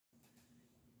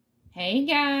Hey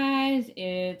guys,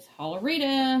 it's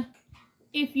Rita.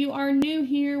 If you are new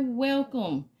here,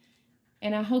 welcome.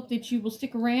 And I hope that you will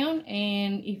stick around.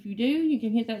 And if you do, you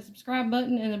can hit that subscribe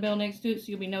button and the bell next to it so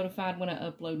you'll be notified when I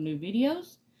upload new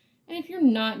videos. And if you're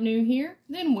not new here,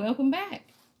 then welcome back.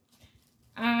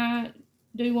 I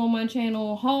do on my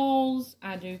channel hauls,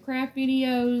 I do craft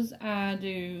videos, I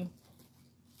do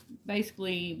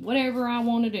basically whatever I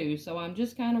want to do. So I'm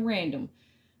just kind of random.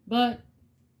 But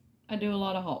I do a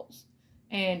lot of hauls.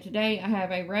 And today I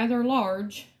have a rather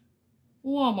large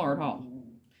Walmart haul.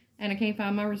 And I can't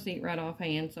find my receipt right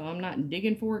offhand, so I'm not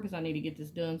digging for it because I need to get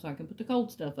this done so I can put the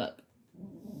cold stuff up.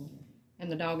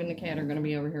 And the dog and the cat are going to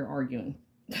be over here arguing.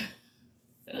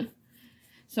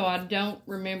 So I don't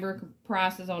remember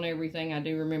prices on everything. I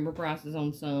do remember prices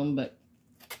on some, but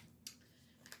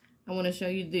I want to show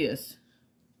you this.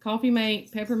 Coffee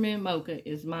Mate Peppermint Mocha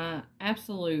is my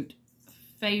absolute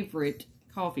favorite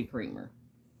coffee creamer.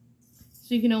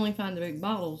 So you can only find the big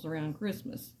bottles around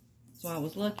Christmas. So I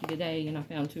was lucky today and I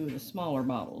found two of the smaller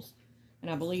bottles.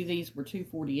 And I believe these were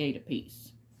 $2.48 a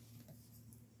piece.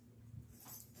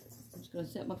 I'm just going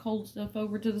to set my cold stuff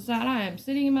over to the side. I am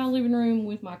sitting in my living room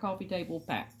with my coffee table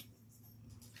packed.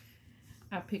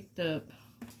 I picked up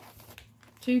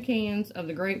 2 cans of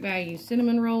the Great Value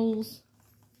cinnamon rolls.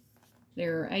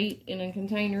 There are 8 in a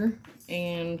container.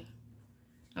 And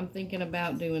I'm thinking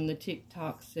about doing the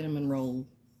TikTok cinnamon roll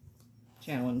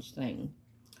challenge thing.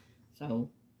 So,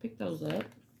 pick those up.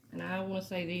 And I want to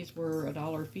say these were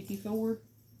 $1.54.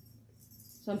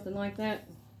 Something like that.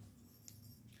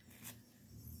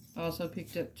 I also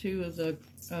picked up 2 of the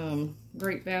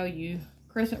Great Value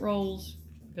crescent rolls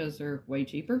because they're way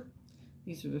cheaper.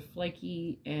 These are the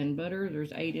flaky and butter.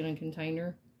 There's 8 in a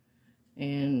container.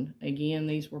 And again,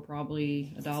 these were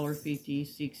probably $1.50,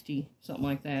 $1.60, something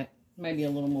like that. Maybe a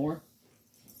little more.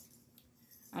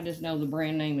 I just know the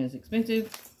brand name is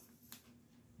expensive.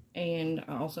 And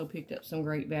I also picked up some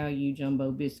Great Value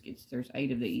jumbo biscuits. There's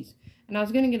 8 of these. And I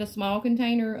was going to get a small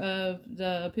container of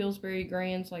the Pillsbury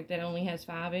Grands, like that only has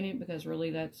 5 in it, because really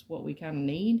that's what we kind of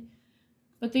need.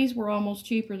 But these were almost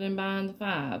cheaper than buying the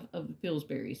 5 of the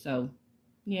Pillsbury. So,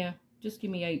 yeah, just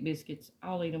give me 8 biscuits.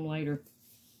 I'll eat them later.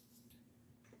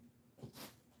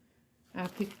 I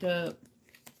picked up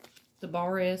the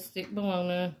Bar S thick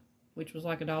bologna, which was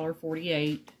like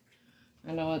 $1.48.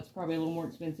 I know it's probably a little more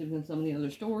expensive than some of the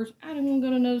other stores. I didn't want to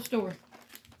go to another store.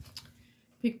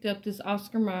 Picked up this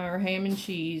Oscar Mayer ham and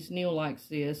cheese. Neil likes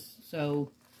this,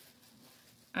 so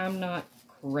I'm not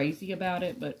crazy about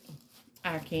it, but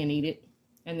I can eat it.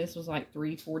 And this was like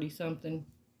 $3.40 something.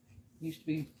 Used to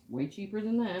be way cheaper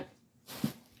than that.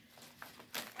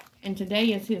 And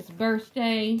today is his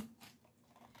birthday.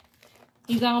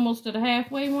 He's almost at the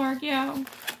halfway mark, y'all.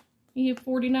 He hit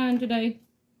 49 today.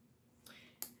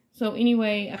 So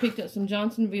anyway, I picked up some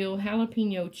Johnsonville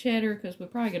jalapeno cheddar because we're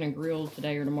probably going to grill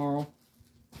today or tomorrow.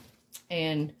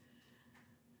 And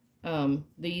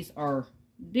these are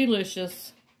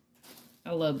delicious.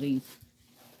 I love these.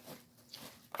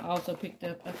 I also picked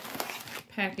up a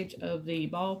package of the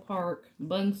Ballpark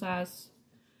bun size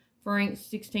Franks,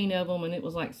 16 of them, and it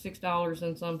was like $6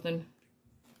 and something.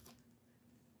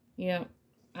 Yep,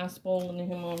 I spoiled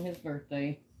him on his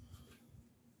birthday.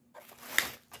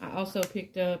 I also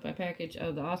picked up a package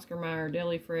of the Oscar Mayer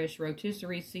Deli Fresh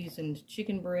Rotisserie Seasoned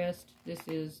Chicken Breast. This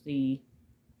is the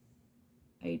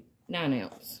 9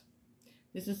 ounce.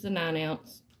 This is the 9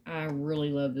 ounce. I really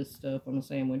love this stuff on a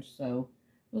sandwich, so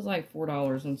it was like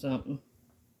 $4 and something.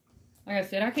 Like I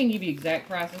said, I can't give you exact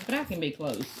prices, but I can be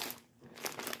close.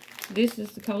 This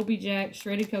is the Colby Jack,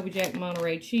 shredded Colby Jack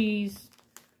Monterey cheese.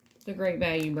 The Great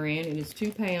Value brand. It is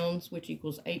 2 pounds, which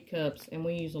equals 8 cups, and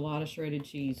we use a lot of shredded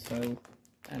cheese, so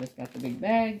I just got the big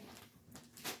bag.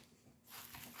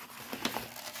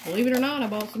 Believe it or not, I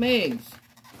bought some eggs.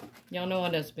 Y'all know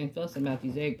I've just been fussing about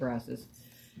these egg prices.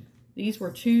 These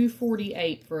were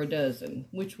 $2.48 for a dozen,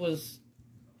 which was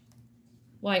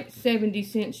like 70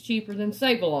 cents cheaper than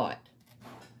Save-A-Lot.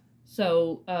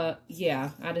 So, yeah,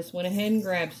 I just went ahead and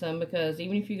grabbed some because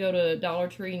even if you go to Dollar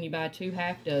Tree and you buy 2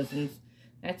 half dozens,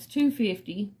 that's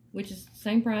 $2.50, which is the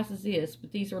same price as this,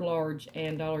 but these are large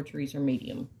and Dollar Trees are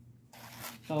medium.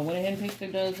 So I went ahead and picked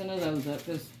a dozen of those up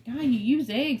because, God, you use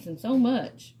eggs and so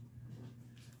much.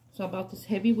 So I bought this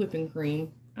heavy whipping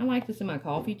cream. I like this in my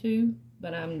coffee too,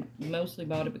 but I mostly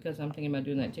bought it because I'm thinking about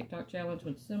doing that TikTok challenge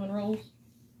with cinnamon rolls.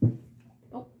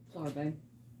 Oh, sorry, babe.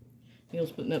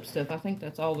 Neil's putting up stuff. I think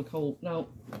that's all the cold. No.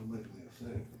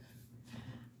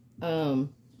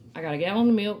 I got a gallon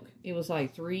of milk. It was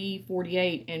like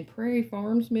 $3.48, and Prairie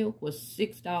Farms milk was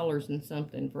 $6 and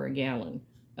something for a gallon.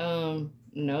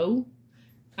 No.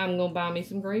 I'm going to buy me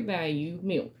some Great Value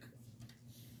milk.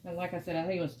 And like I said, I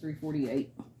think it was $3.48.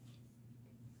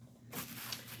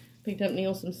 Picked up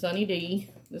Neil some Sunny D.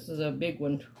 This is a big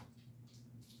one.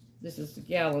 This is the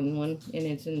gallon one, and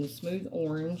it's in the smooth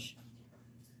orange.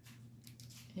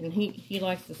 And he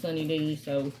likes the Sunny D,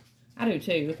 so I do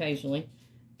too, occasionally.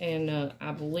 And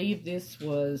I believe this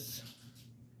was,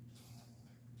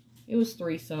 it was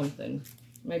 $3 something.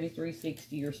 Maybe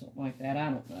 $3.60 or something like that. I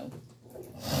don't know.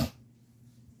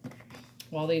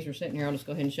 While these are sitting here, I'll just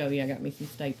go ahead and show you. I got me some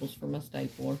staples for my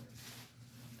stapler.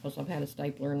 Because I've had a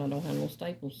stapler and I don't have no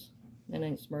staples. That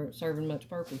ain't serving much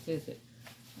purpose, is it?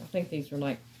 I think these are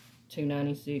like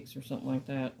 $2.96 or something like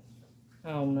that.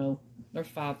 I don't know. There's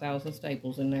 5,000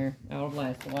 staples in there. That'll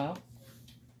last a while.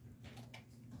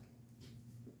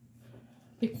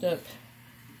 Picked up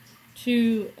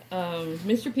two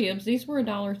Mr. Pibbs. These were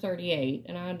 $1.38,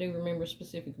 and I do remember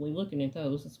specifically looking at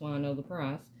those. That's why I know the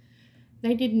price.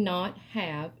 They did not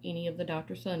have any of the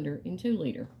Dr. Sunder in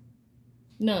 2-liter.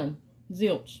 None.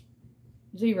 Zilch.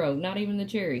 Zero. Not even the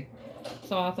cherry.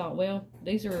 So I thought, well,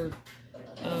 these are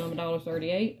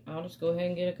 $1.38. I'll just go ahead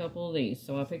and get a couple of these.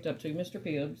 So I picked up two Mr.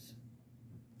 Pibbs.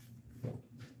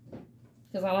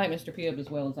 Because I like Mr. Pibb as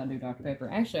well as I do Dr. Pepper.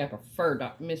 Actually, I prefer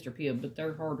Mr. Pibb, but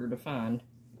they're harder to find.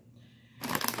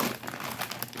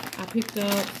 I picked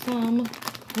up some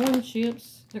corn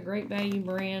chips, the Great Value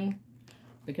brand,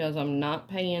 because I'm not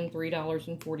paying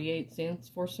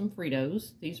 $3.48 for some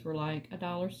Fritos. These were like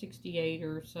 $1.68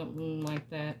 or something like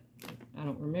that. I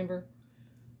don't remember.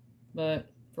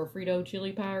 But for Frito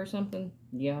chili pie or something,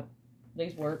 yeah,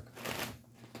 these work.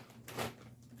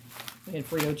 We had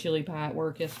Frito chili pie at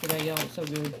work yesterday, y'all. It's so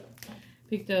good.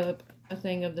 Picked up a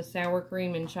thing of the sour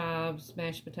cream and chives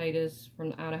mashed potatoes from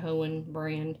the Idahoan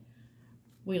brand.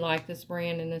 We like this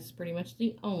brand, and this is pretty much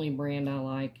the only brand I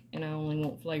like. And I only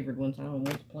want flavored ones. I don't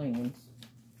want the plain ones.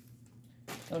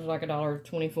 Those are like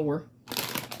 $1.24.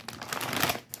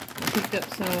 Picked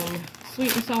up some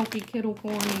sweet and salty kettle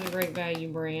corn in the Great Value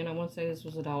brand. I want to say this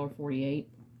was $1.48.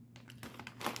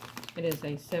 It is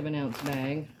a 7-ounce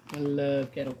bag. I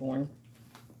love kettle corn.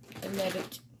 I love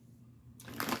it.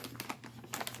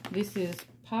 This is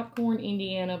Popcorn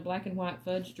Indiana Black and White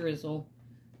Fudge Drizzle.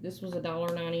 This was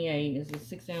 $1.98. It's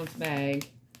a 6-ounce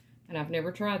bag. And I've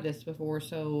never tried this before,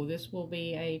 so this will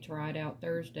be a Try It Out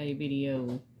Thursday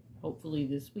video. Hopefully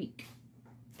this week.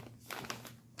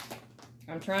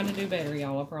 I'm trying to do better,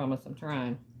 y'all. I promise. I'm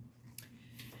trying.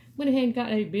 Went ahead and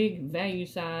got a big value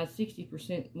size,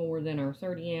 60% more than our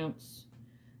 30-ounce.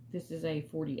 This is a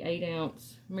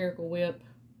 48-ounce Miracle Whip.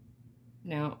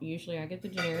 Now, usually I get the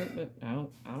generic, but I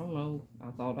don't know.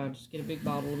 I thought I'd just get a big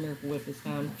bottle of Miracle Whip this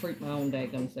time. Treat my own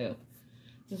daggum self.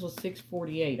 This was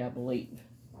 $6.48, I believe.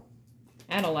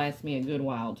 That'll last me a good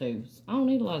while, too. I don't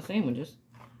need a lot of sandwiches.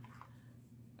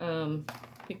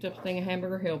 Picked up a thing of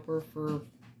Hamburger Helper for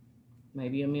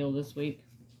maybe a meal this week.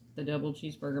 The double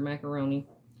cheeseburger macaroni.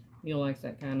 Neil likes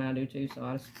that kind. I do, too, so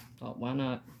I just thought, why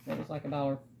not? That was like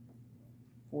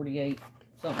 $1.48.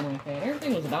 Something like that.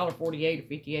 Everything was $1.48 or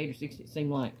 58 or 60, it seemed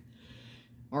like.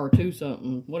 Or $2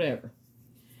 something, whatever.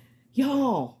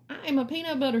 Y'all, I am a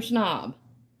peanut butter snob.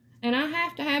 And I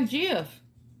have to have Jif.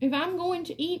 If I'm going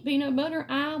to eat peanut butter,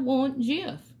 I want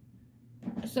Jif.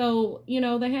 So, you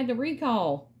know, they had the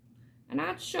recall. And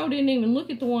I sure didn't even look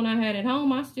at the one I had at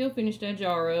home. I still finished that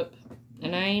jar up.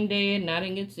 And I ain't dead and I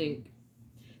didn't get sick.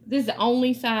 This is the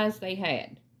only size they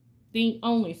had. The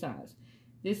only size.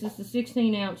 This is the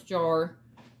 16-ounce jar.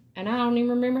 And I don't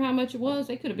even remember how much it was.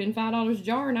 It could have been $5 a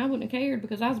jar, and I wouldn't have cared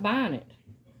because I was buying it.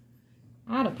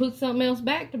 I'd have put something else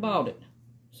back to bought it.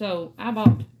 So, I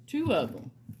bought 2 of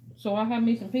them. So, I have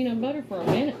me some peanut butter for a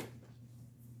minute.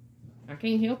 I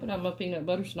can't help it. I'm a peanut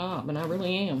butter snob, and I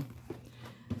really am.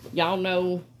 Y'all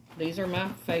know these are my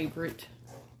favorite.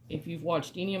 If you've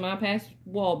watched any of my past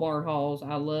Walmart hauls,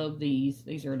 I love these.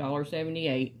 These are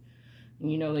 $1.78.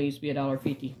 And you know they used to be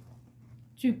 $1.50.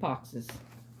 2 boxes.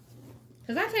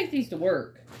 Because I take these to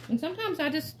work. And sometimes I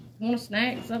just want to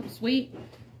snack something sweet.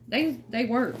 They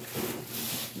work.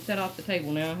 Set off the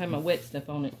table now. I have my wet stuff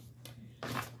on it.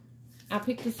 I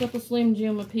picked this up a Slim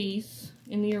Jim a piece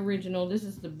in the original. This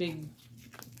is the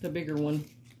bigger one.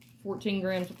 14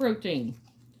 grams of protein.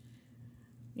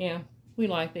 Yeah, we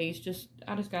like these.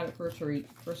 I just got it for a treat,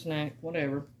 for a snack,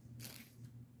 whatever.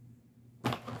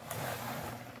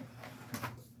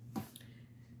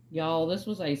 Y'all, this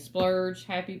was a splurge.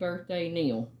 Happy birthday,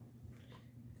 Neil.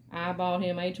 I bought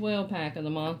him a 12-pack of the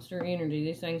Monster Energy.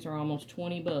 These things are almost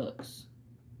 20 bucks.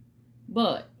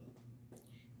 But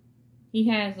he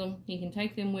has them. He can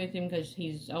take them with him because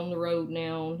he's on the road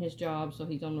now on his job, so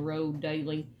he's on the road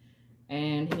daily.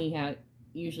 And he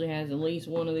usually has at least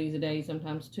one of these a day,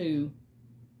 sometimes 2.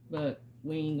 But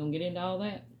we ain't gonna get into all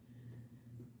that.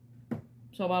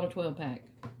 So I bought a 12-pack.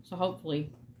 So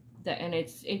hopefully that, and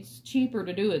it's cheaper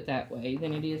to do it that way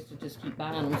than it is to just keep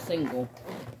buying them single,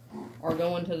 or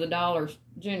going to the Dollar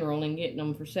General and getting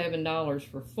them for $7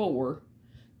 for 4.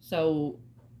 So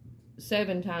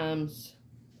 7 times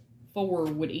 4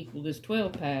 would equal this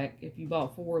 12-pack. If you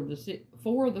bought 4 of the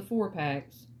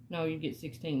 4-packs, no, you get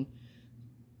 16.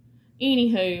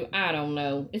 Anywho, I don't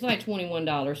know. It's like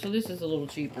 $21, so this is a little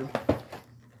cheaper.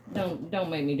 Don't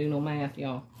make me do no math,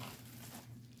 y'all.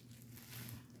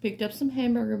 Picked up some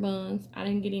hamburger buns. I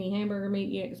didn't get any hamburger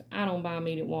meat yet because I don't buy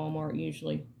meat at Walmart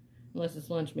usually, unless it's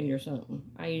lunch meat or something.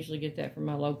 I usually get that from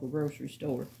my local grocery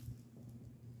store.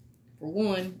 For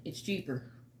 1, it's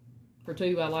cheaper. For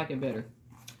 2, I like it better.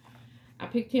 I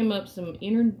picked him up some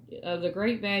the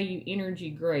Great Value Energy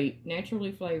Grape,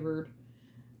 naturally flavored,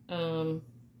 and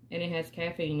it has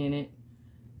caffeine in it,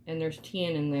 and there's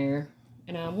 10 in there.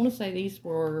 And I want to say these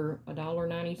were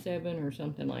 $1.97 or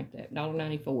something like that,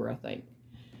 $1.94 I think.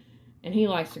 And he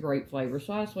likes the grape flavor,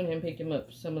 so I just went ahead and picked him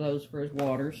up some of those for his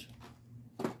waters.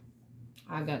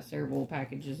 I got several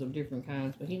packages of different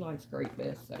kinds, but he likes grape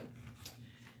best, so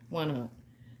why not?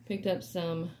 Picked up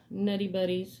some Nutty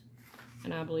Buddies,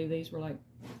 and I believe these were like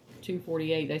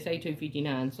 $2.48. They say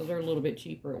 $2.59, so they're a little bit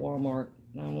cheaper at Walmart.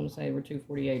 I want to say they were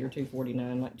 $2.48 or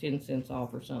 $2.49, like 10 cents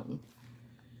off or something.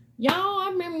 Y'all, I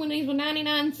remember when these were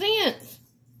 99 cents.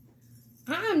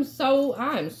 I am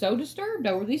so disturbed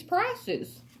over these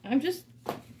prices.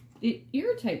 It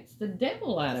irritates the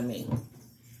devil out of me.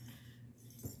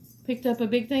 Picked up a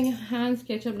big thing of Heinz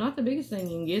ketchup. Not the biggest thing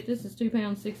you can get. This is 2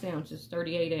 pounds, 6 ounces,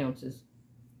 38 ounces.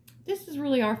 This is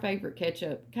really our favorite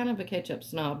ketchup. Kind of a ketchup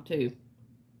snob, too.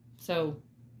 So,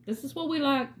 this is what we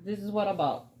like. This is what I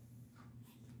bought.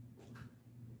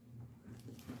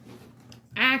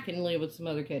 I can live with some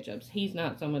other ketchups. He's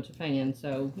not so much a fan.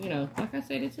 So, you know, like I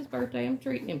said, it's his birthday. I'm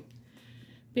treating him.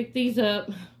 Picked these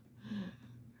up.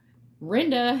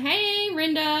 Rinda. Hey,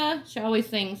 Rinda. She always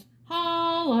sings,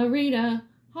 Holla Rita,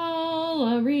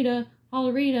 Holla Rita,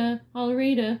 Holla Rita, Holla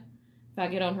Rita. If I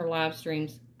get on her live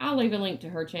streams, I'll leave a link to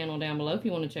her channel down below if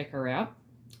you want to check her out.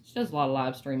 She does a lot of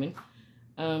live streaming.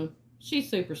 She's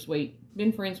super sweet.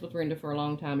 Been friends with Rinda for a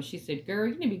long time. And she said, girl,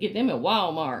 you need to get them at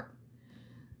Walmart.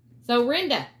 So,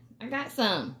 Rinda, I got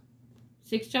some.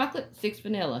 6 chocolate, 6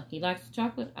 vanilla. He likes the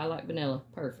chocolate. I like vanilla.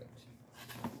 Perfect.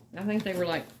 I think they were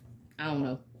like, I don't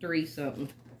know, 3 something.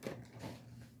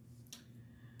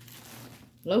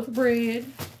 Loaf of bread.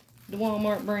 The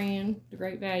Walmart brand. The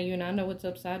Great Value. And I know it's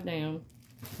upside down.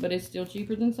 But it's still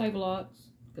cheaper than Save-A-Lots.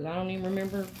 Because I don't even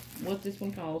remember what this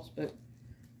one costs. But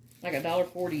like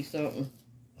 $1.40 something.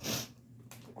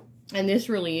 And this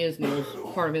really is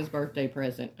Neil's part of his birthday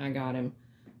present. I got him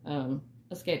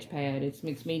a sketch pad. It's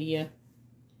mixed media.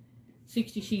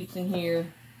 60 sheets in here.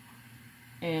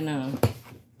 And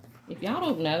if y'all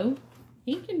don't know,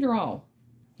 he can draw.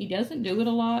 He doesn't do it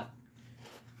a lot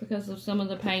because of some of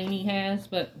the pain he has.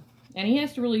 And he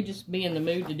has to really just be in the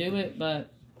mood to do it.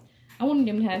 But I wanted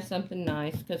him to have something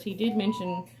nice because he did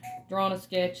mention drawing a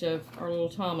sketch of our little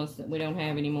Thomas that we don't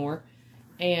have anymore.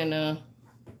 And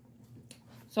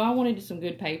so I wanted some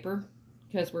good paper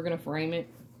because we're going to frame it.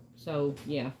 So,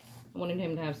 yeah, I wanted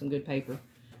him to have some good paper.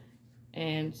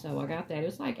 And so I got that. It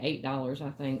was like $8,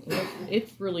 I think.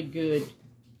 It's really good,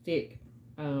 thick.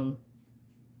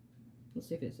 Let's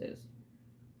see if it says.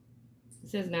 It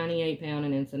says 98 pound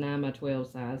and it's a 9 by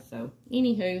 12 size. So,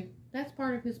 anywho, that's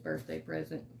part of his birthday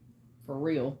present. For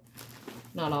real.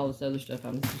 Not all this other stuff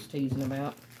I'm just teasing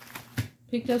about.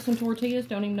 Picked up some tortillas.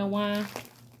 Don't even know why.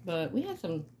 But we had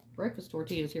some breakfast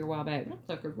tortillas here a while back. Them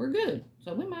suckers were good.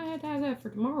 So we might have to have that for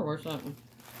tomorrow or something.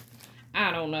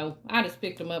 I don't know. I just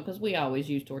picked them up because we always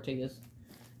use tortillas.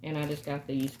 And I just got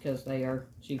these because they are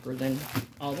cheaper than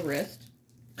all the rest.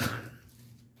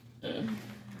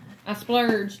 I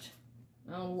splurged.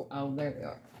 Oh, there they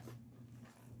are.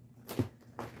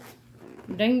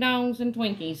 Ding dongs and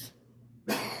Twinkies.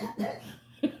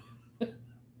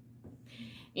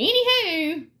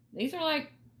 Anywho, these are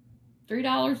like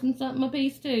 $3 and something a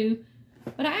piece too.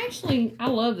 But I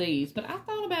love these. But I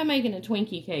thought about making a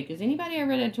Twinkie cake. Has anybody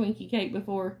ever had a Twinkie cake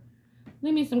before?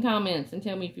 Leave me some comments and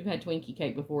tell me if you've had Twinkie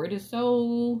cake before. It is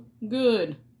so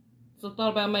good. So I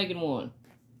thought about making one.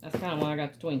 That's kind of why I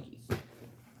got the Twinkies.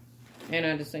 And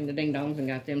I just seen the ding dongs and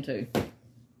got them too.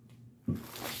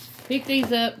 Pick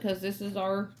these up because this is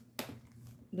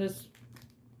this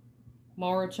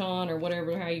Marachan or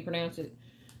whatever, how you pronounce it.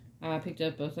 I picked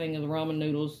up a thing of the ramen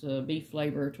noodles, beef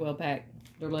flavor, 12-pack.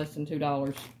 They're less than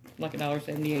 $2, like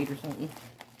 $1.78 or something.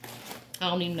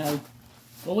 I don't even know.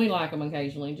 But we like them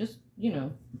occasionally, just, you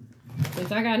know,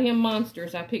 since I got him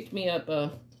monsters, I picked me up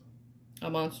a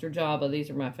Monster Java. These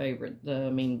are my favorite,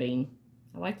 the Mean Bean.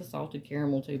 I like the salted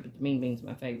caramel too, but the Mean Bean's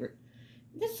my favorite.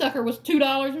 This sucker was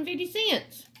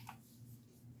 $2.50.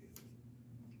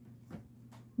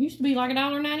 Used to be like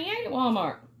 $1.98 at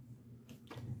Walmart.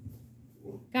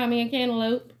 Got me a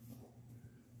cantaloupe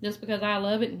just because I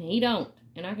love it and he don't.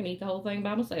 And I can eat the whole thing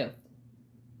by myself.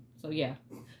 So yeah,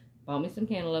 bought me some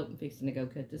cantaloupe and fixing to go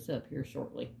cut this up here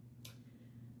shortly.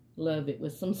 Love it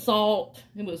with some salt.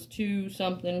 It was $2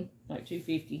 something, like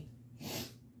 $2.50.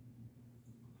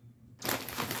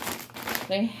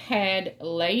 They had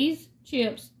Lay's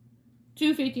chips,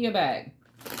 $2.50 a bag.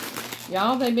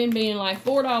 Y'all, they've been being like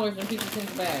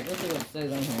 $4.50 a bag. Let's see what it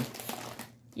says on here.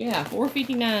 Yeah,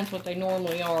 $4.59 is what they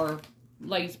normally are,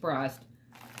 Lay's priced.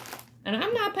 And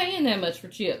I'm not paying that much for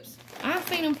chips. I've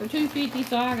seen them for $2.50,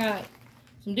 so I got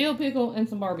some dill pickle and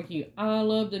some barbecue. I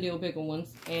love the dill pickle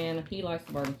ones, and he likes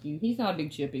the barbecue. He's not a big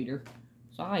chip eater,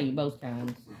 so I eat both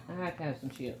kinds. I have to have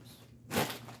some chips.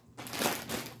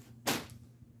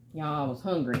 Y'all, I was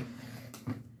hungry.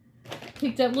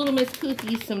 Picked up Little Miss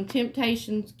Cookies, some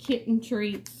Temptations kitten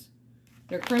treats.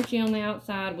 They're crunchy on the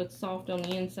outside with soft on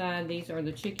the inside. These are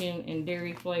the chicken and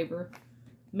dairy flavor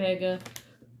mega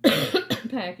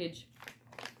package.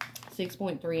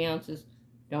 6.3 ounces.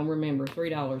 Don't remember,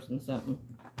 $3 and something.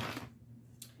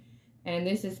 And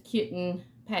this is kitten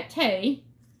pate.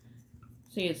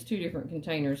 See, it's 2 different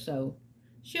containers, so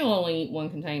she'll only eat 1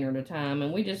 container at a time,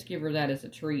 and we just give her that as a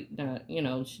treat. You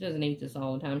know, she doesn't eat this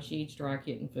all the time. She eats dry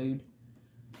kitten food.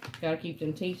 Gotta keep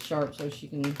them teeth sharp so she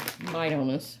can bite on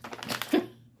us.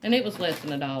 And it was less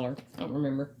than $1. I don't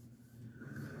remember.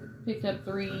 Picked up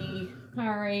 3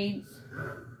 Powerades.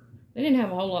 They didn't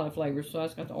have a whole lot of flavors, so I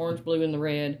just got the orange, blue, and the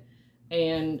red.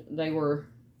 And they were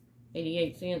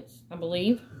 88 cents, I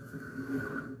believe.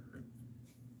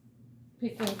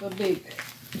 Picked up a big,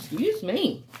 excuse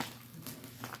me,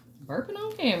 burping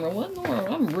on camera. What in the world?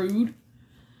 I'm rude.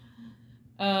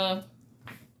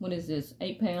 What is this?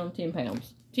 8 pounds, 10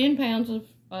 pounds. 10 pounds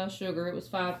of sugar. It was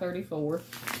 $5.34.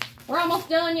 We're almost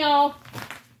done, y'all.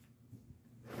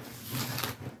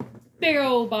 Big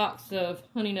old box of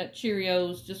Honey Nut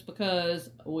Cheerios just because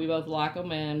we both like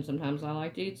them, and sometimes I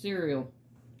like to eat cereal.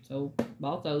 So,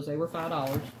 bought those. They were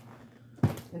 $5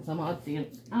 and some odd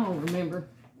cents. I don't remember.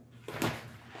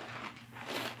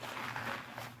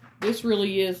 This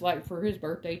really is like for his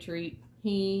birthday treat.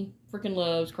 He freaking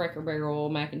loves Cracker Barrel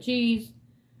mac and cheese.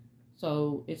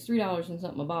 So, it's $3 and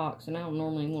something a box, and I don't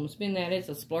normally want to spend that. It's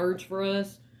a splurge for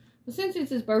us. But since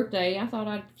it's his birthday, I thought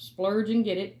I'd splurge and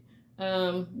get it.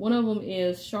 One of them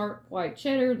is sharp white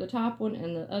cheddar, the top one,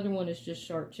 and the other one is just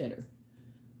sharp cheddar.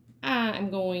 I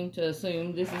am going to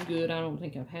assume this is good. I don't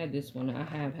think I've had this one. I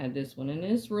have had this one, and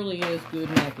this really is good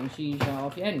mac and cheese, y'all.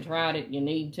 If you hadn't tried it, you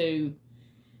need to.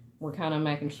 We're kind of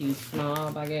mac and cheese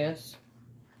snob, I guess.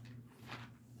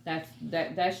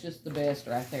 That's just the best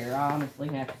right there. I honestly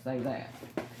have to say that.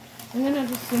 And then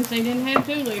since they didn't have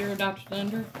 2 liter of Dr.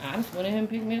 Thunder, I just went ahead and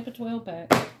picked me up a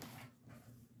 12-pack.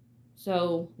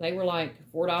 So, they were like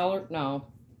 $4. No.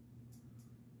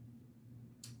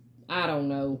 I don't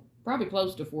know. Probably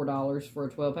close to $4 for a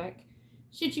 12-pack.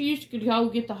 Shit, you used to go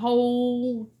get the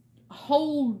whole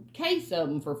case of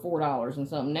them for $4 and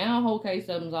something. Now, a whole case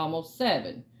of them's almost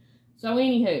 $7. So,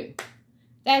 anywho.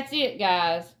 That's it,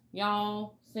 guys.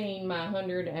 Y'all seen my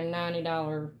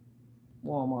 $190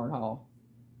 Walmart haul.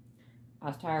 I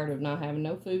was tired of not having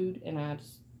no food, and I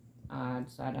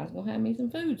decided I was going to have me some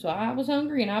food. So I was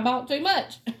hungry, and I bought too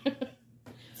much.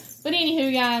 But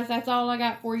anywho, guys, that's all I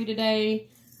got for you today.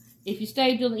 If you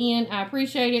stayed till the end, I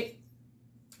appreciate it.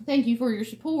 Thank you for your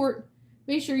support.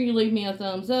 Be sure you leave me a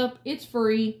thumbs up. It's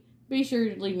free. Be sure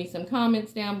to leave me some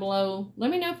comments down below. Let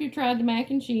me know if you've tried the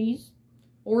mac and cheese,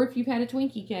 or if you've had a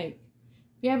Twinkie cake.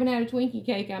 If you haven't had a Twinkie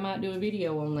cake, I might do a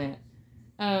video on that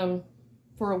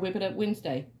for a Whip It Up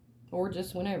Wednesday. Or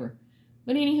just whenever.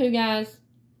 But anywho, guys,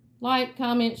 like,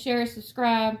 comment, share,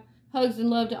 subscribe. Hugs and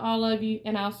love to all of you.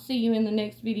 And I'll see you in the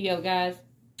next video, guys.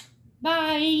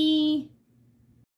 Bye.